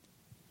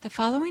The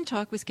following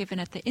talk was given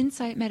at the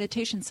Insight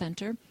Meditation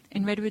Center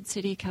in Redwood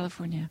City,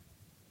 California.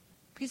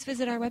 Please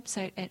visit our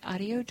website at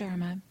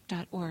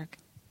audiodharma.org.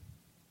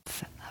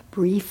 A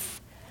brief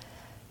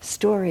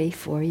story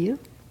for you.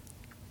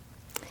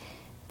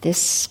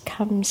 This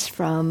comes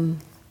from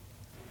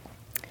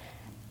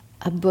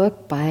a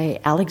book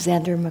by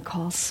Alexander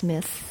McCall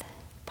Smith,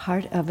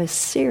 part of a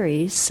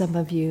series some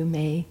of you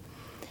may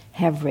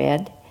have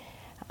read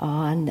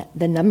on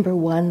the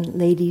 #1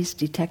 ladies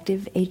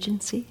detective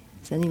agency.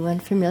 Is anyone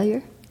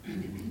familiar?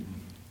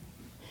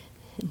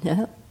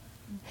 No?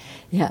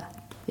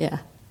 Yeah.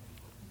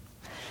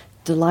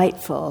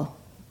 Delightful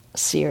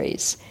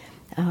series.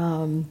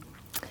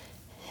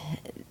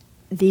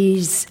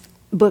 These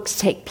books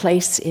take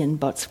place in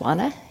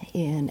Botswana,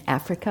 in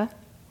Africa,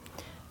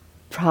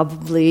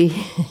 probably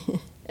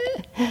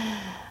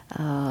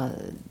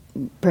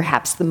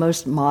perhaps the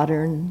most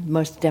modern,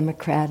 most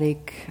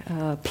democratic,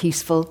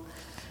 peaceful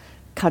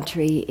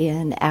country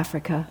in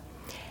Africa.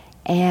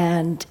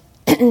 And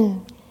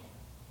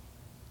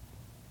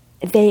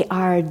they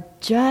are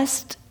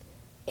just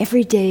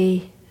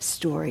everyday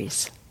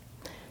stories,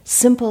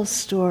 simple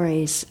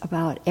stories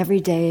about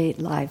everyday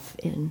life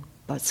in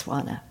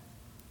Botswana.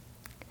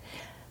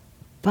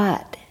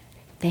 But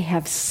they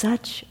have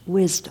such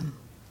wisdom.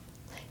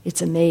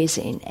 It's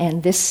amazing.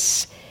 And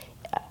this,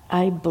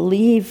 I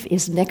believe,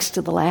 is next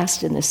to the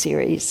last in the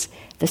series,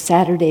 the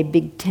Saturday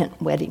Big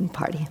Tent Wedding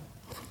Party,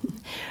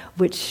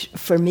 which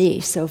for me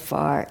so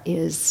far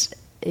is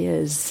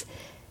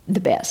the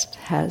best,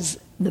 has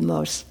the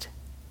most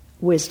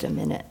wisdom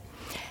in it.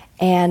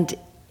 And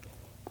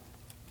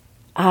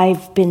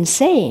I've been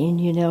saying,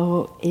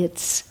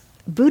 it's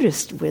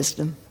Buddhist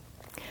wisdom.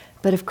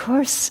 But of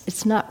course,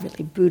 it's not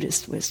really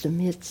Buddhist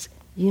wisdom, it's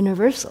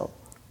universal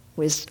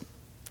wisdom.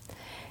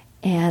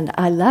 And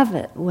I love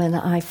it when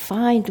I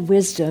find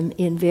wisdom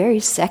in very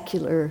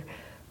secular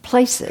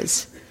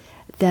places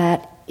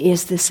that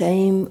is the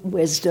same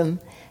wisdom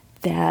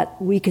that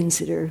we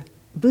consider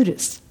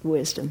Buddhist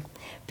wisdom,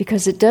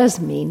 because it does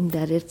mean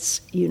that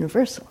it's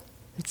universal.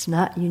 It's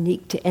not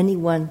unique to any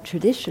one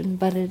tradition,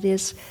 but it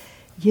is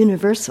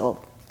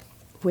universal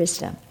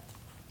wisdom.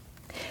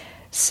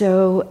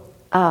 So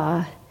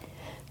the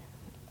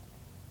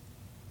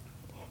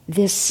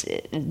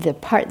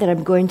part that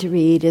I'm going to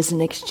read is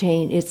an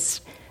exchange.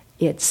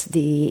 It's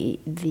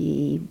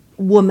the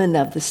woman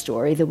of the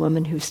story, the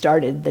woman who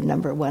started the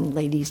 #1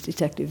 ladies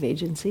detective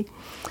agency,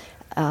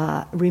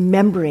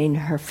 remembering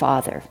her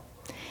father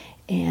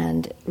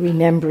and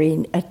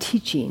remembering a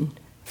teaching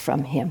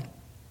from him.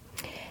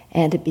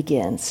 And it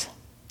begins.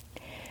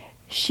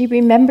 She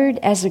remembered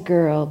as a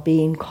girl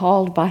being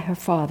called by her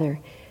father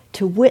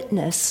to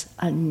witness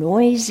a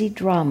noisy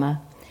drama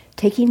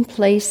taking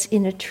place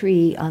in a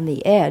tree on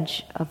the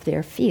edge of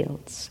their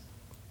fields.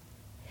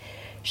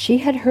 She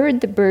had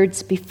heard the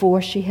birds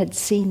before she had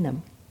seen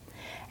them,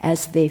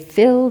 as they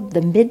filled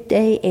the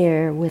midday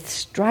air with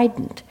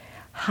strident,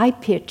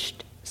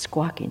 high-pitched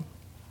squawking.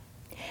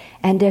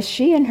 And as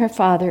she and her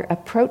father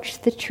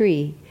approached the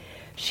tree,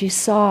 she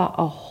saw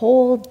a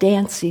whole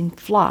dancing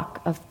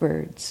flock of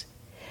birds,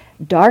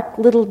 dark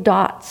little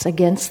dots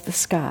against the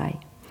sky,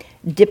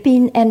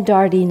 dipping and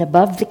darting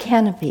above the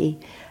canopy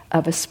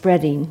of a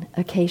spreading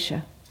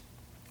acacia.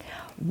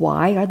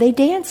 "Why are they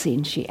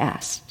dancing?" she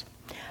asked.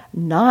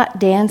 "Not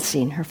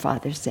dancing," her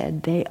father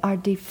said. "They are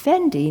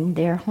defending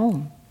their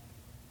home."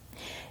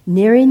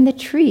 Nearing the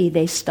tree,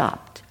 they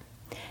stopped,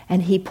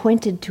 and he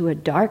pointed to a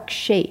dark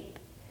shape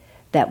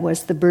that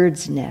was the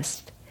bird's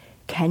nest.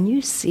 "Can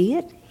you see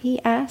it?" he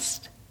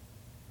asked.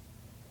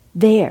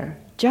 "There,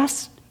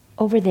 just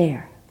over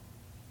there."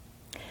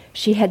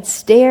 She had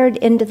stared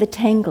into the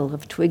tangle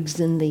of twigs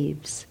and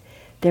leaves.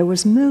 There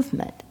was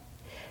movement,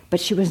 but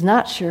she was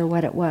not sure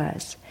what it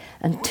was,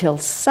 until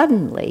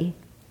suddenly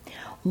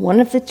one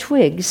of the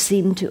twigs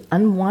seemed to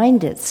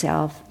unwind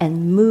itself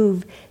and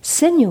move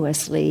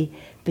sinuously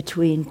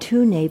between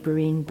two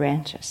neighboring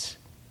branches.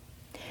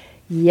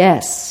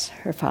 "Yes,"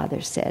 her father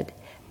said,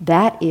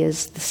 "that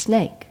is the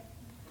snake.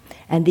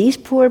 And these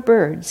poor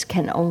birds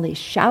can only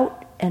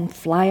shout and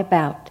fly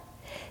about.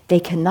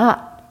 They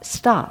cannot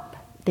stop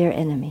their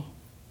enemy."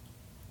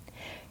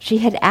 She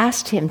had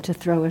asked him to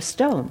throw a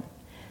stone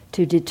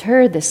to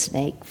deter the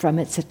snake from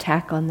its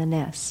attack on the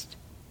nest.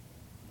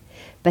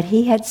 But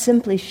he had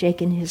simply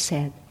shaken his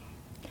head.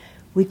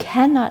 "We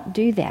cannot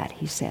do that,"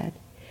 he said.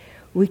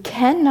 "We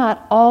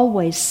cannot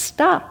always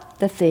stop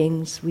the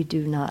things we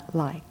do not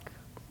like."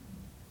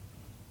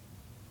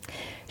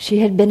 She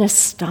had been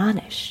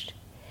astonished.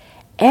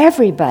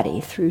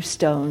 Everybody threw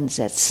stones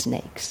at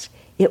snakes.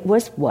 It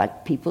was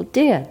what people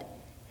did.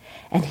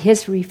 And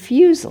his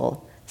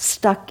refusal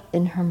stuck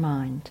in her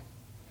mind.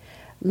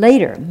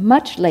 Later,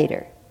 much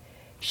later,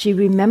 she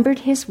remembered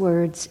his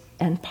words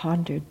and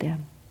pondered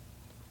them.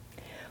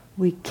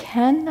 We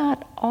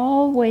cannot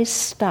always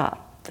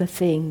stop the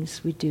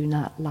things we do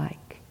not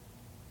like.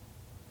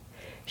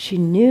 She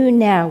knew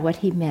now what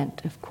he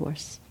meant, of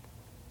course.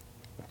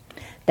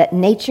 That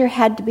nature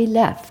had to be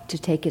left to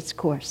take its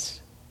course.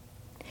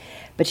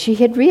 But she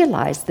had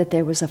realized that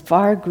there was a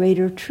far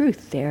greater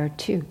truth there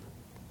too.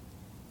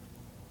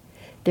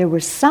 There were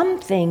some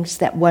things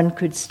that one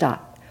could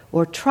stop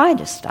or try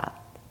to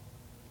stop.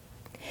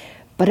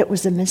 But it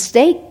was a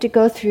mistake to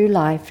go through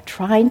life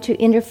trying to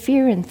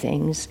interfere in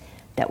things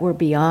that were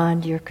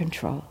beyond your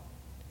control,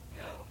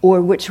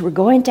 or which were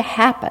going to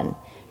happen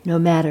no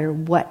matter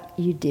what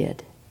you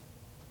did.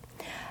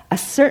 A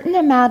certain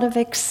amount of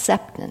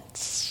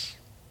acceptance,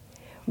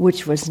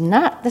 which was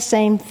not the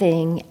same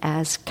thing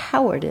as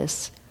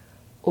cowardice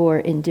or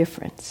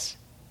indifference,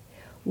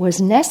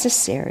 was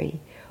necessary,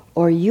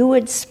 or you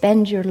would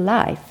spend your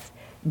life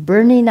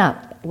burning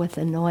up with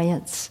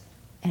annoyance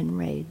and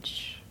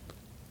rage.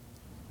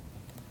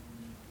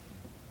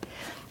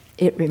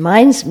 It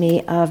reminds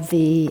me of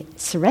the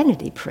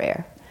serenity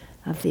prayer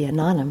of the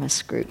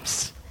anonymous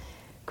groups.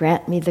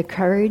 Grant me the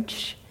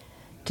courage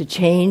to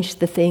change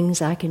the things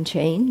I can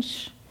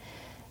change,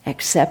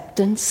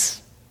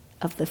 acceptance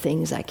of the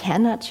things I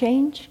cannot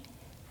change,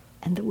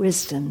 and the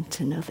wisdom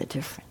to know the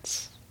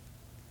difference.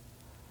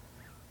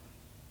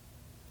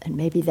 And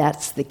maybe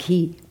that's the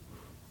key,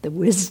 the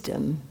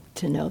wisdom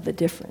to know the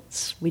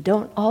difference. We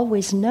don't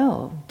always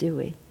know, do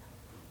we,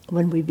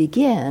 when we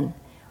begin,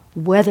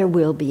 whether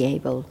we'll be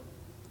able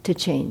to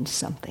change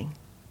something.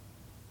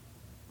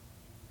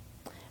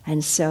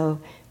 And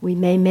so we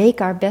may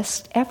make our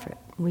best effort.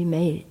 We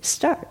may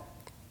start.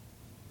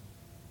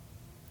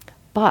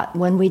 But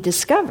when we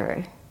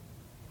discover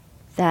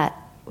that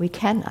we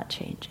cannot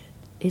change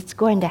it, it's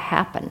going to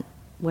happen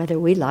whether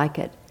we like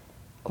it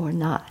or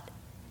not,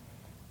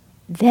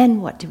 then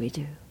what do we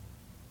do?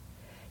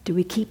 Do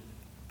we keep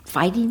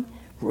fighting,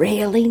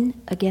 railing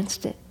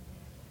against it?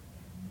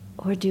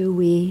 Or do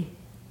we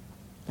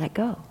let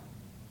go,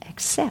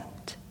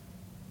 accept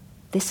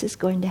this is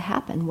going to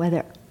happen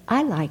whether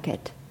I like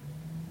it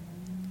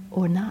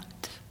or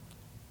not?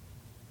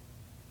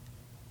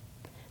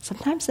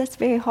 Sometimes that's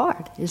very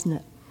hard, isn't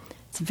it?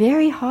 It's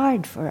very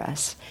hard for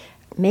us,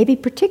 maybe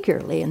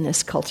particularly in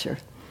this culture,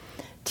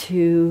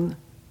 to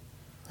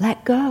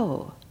let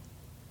go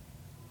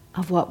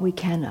of what we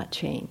cannot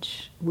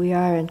change. We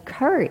are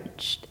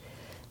encouraged,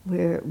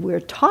 we're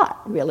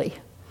taught really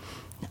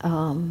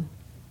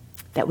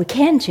that we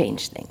can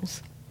change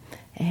things,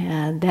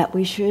 and that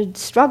we should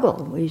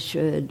struggle, we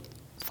should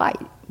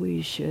fight,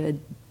 we should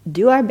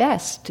do our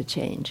best to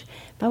change.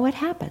 But what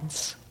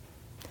happens?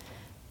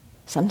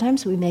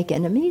 Sometimes we make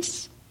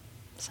enemies,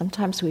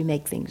 sometimes we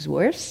make things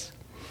worse,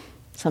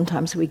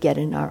 sometimes we get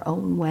in our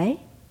own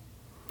way,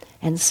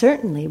 and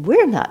certainly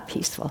we're not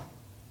peaceful.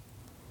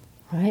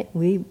 Right?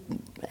 We,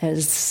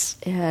 as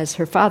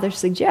her father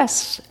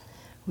suggests,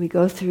 we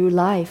go through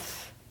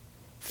life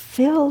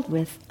filled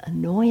with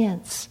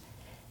annoyance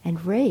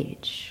and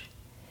rage,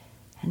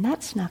 and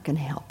that's not going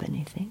to help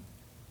anything.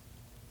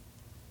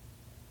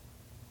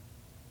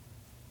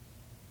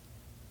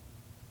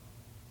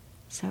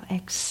 So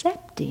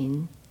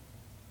accepting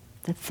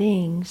the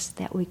things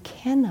that we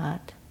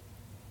cannot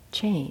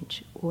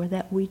change or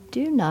that we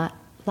do not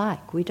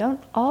like. We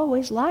don't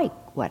always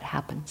like what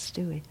happens,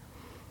 do we?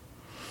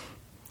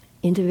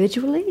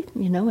 Individually,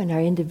 in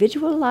our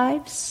individual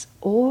lives,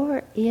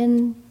 or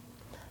in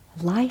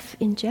life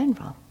in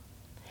general.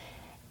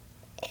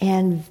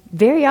 And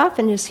very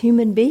often as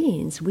human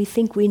beings, we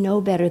think we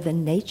know better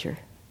than nature,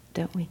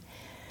 don't we?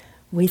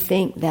 We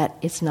think that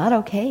it's not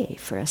okay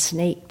for a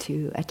snake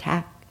to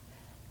attack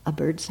a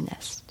bird's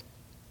nest.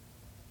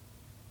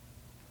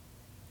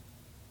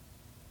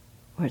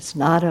 Or it's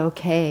not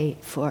okay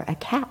for a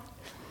cat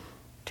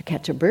to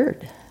catch a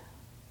bird.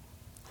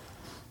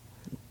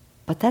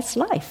 But that's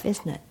life,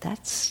 isn't it?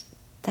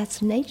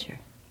 That's nature.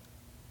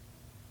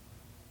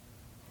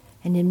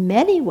 And in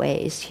many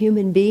ways,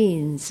 human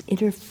beings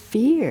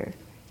interfere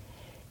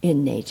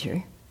in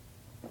nature.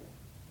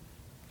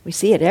 We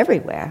see it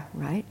everywhere,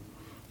 right?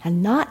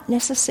 And not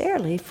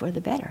necessarily for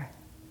the better.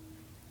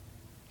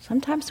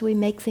 Sometimes we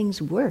make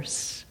things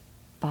worse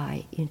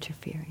by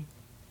interfering.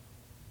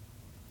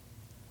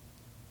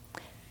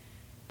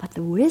 But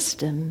the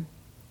wisdom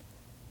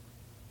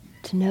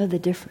to know the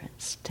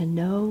difference, to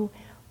know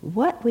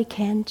what we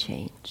can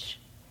change,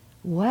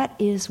 what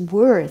is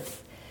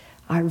worth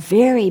our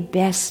very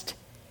best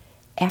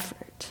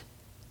effort.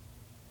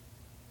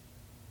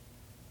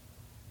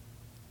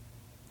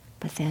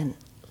 But then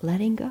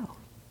letting go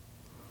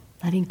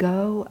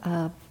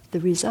of the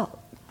result.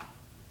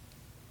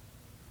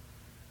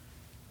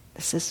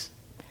 This is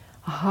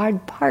a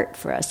hard part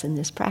for us in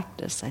this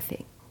practice, I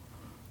think,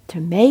 to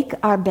make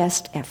our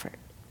best effort.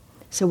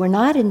 So we're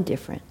not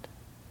indifferent.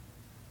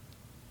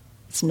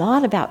 It's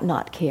not about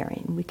not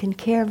caring. We can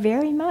care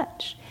very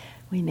much.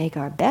 We make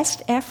our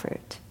best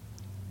effort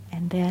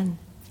and then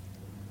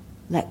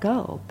let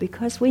go,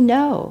 because we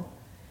know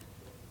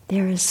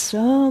there is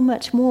so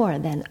much more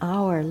than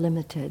our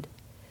limited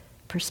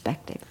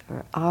perspective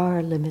or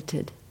our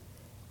limited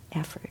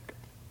effort.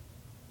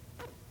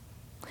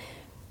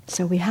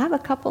 So we have a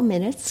couple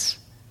minutes.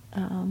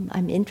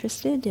 I'm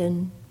interested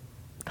in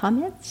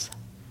comments.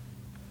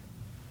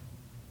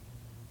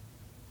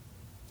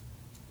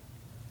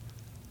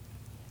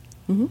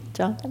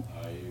 Jonathan?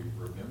 I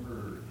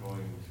remember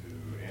going to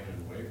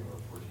Andalucía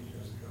 14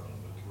 years ago,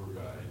 and the tour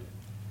guide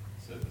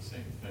said the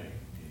same thing.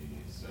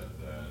 He said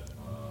that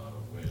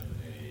when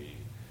a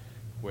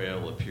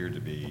whale appeared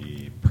to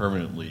be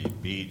permanently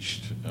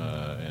beached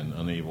and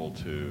unable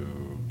to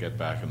get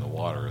back in the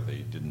water,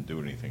 they didn't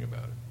do anything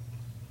about it.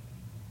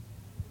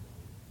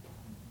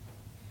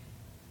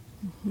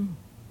 Mm-hmm.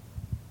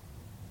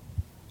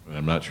 And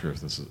I'm not sure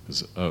if this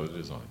is oh, it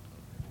is on.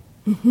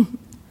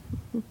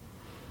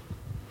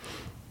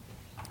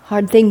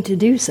 Hard thing to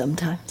do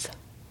sometimes,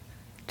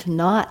 to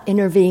not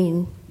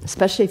intervene,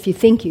 especially if you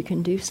think you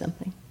can do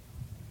something.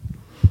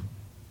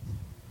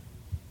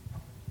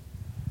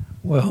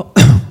 Well,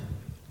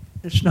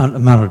 it's not a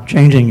matter of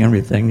changing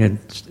everything.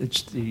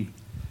 It's the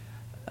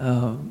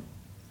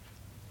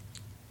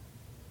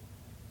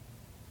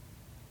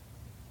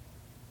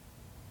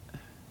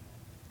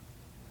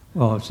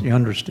well, it's the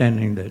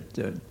understanding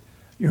that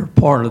you're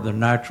part of the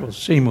natural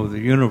seam of the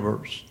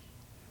universe,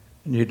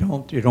 and you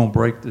don't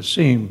break the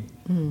seam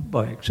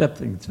by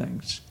accepting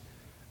things.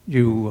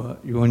 You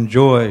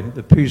enjoy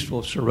the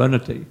peaceful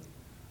serenity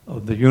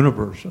of the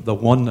universe, of the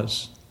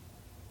oneness.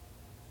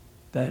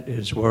 That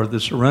is where the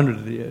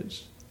serenity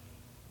is.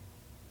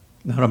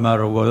 Not a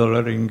matter of whether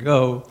letting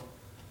go.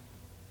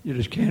 You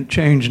just can't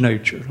change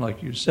nature,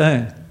 like you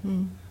say,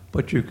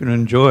 but you can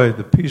enjoy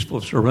the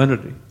peaceful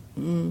serenity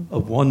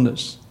of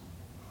oneness.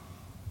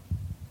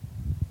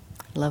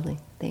 Lovely.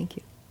 Thank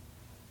you.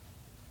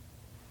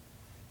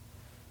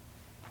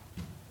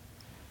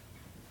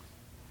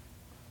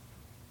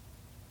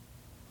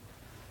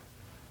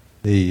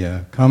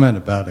 The comment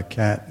about a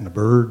cat and a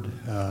bird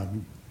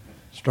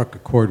struck a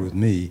chord with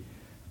me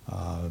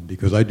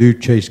because I do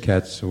chase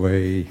cats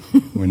away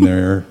when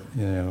they're,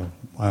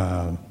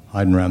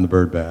 hiding around the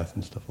bird bath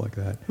and stuff like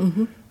that.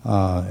 Mm-hmm.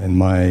 And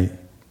my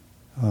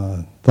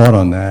thought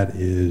on that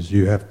is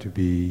you have to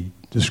be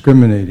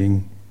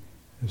discriminating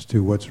as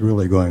to what's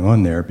really going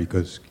on there,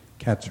 because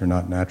cats are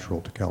not natural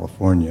to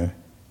California.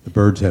 The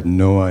birds have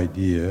no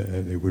idea.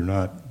 They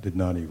did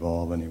not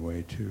evolve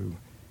anyway to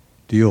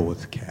deal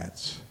with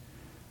cats.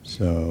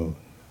 So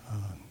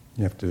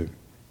you have to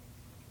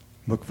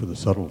look for the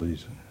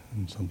subtleties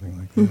in something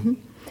like that.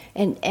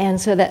 Mm-hmm. And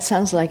so that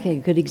sounds like a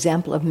good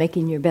example of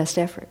making your best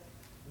effort.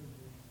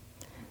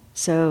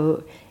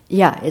 So,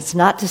 yeah, it's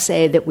not to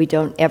say that we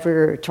don't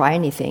ever try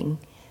anything,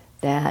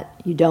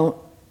 that you don't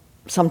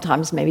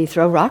sometimes maybe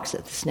throw rocks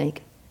at the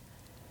snake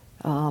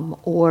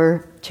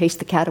or chase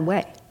the cat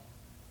away.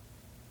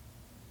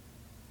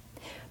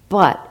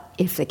 But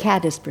if the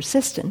cat is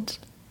persistent,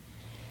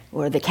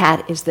 or the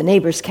cat is the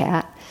neighbor's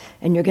cat,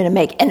 and you're going to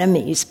make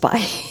enemies by,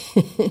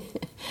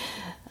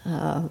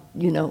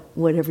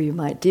 whatever you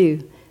might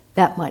do,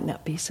 that might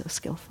not be so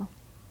skillful.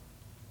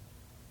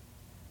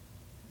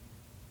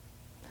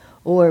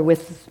 Or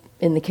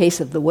in the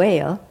case of the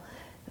whale,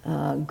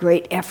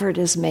 great effort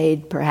is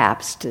made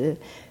perhaps to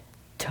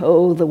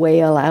tow the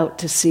whale out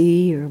to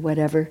sea or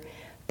whatever,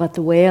 but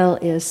the whale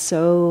is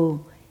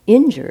so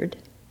injured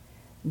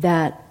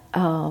that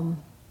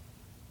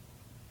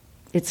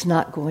it's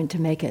not going to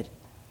make it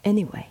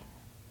anyway.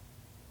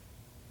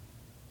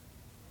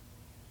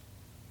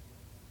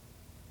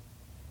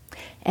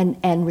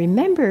 And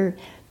remember,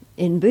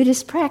 in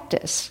Buddhist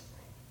practice,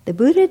 the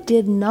Buddha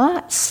did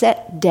not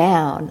set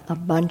down a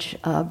bunch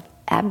of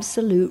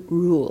absolute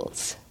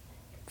rules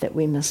that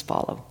we must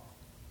follow.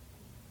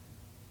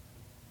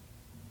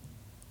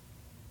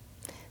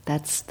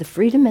 That's the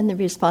freedom and the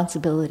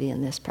responsibility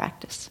in this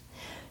practice.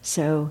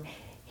 So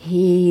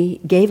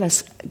he gave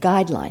us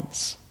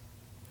guidelines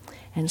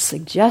and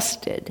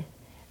suggested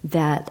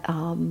that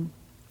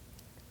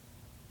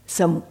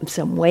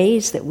some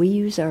ways that we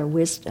use our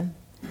wisdom,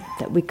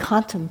 that we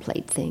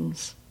contemplate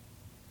things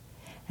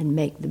and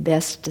make the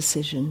best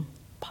decision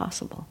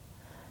possible.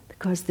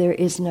 Because there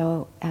is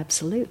no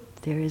absolute.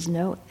 There is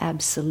no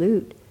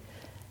absolute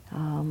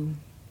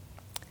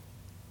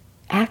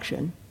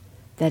action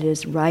that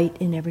is right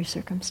in every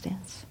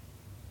circumstance.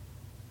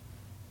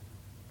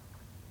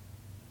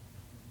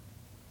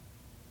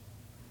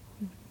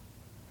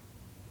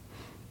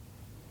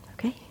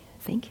 Okay,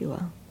 thank you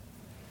all.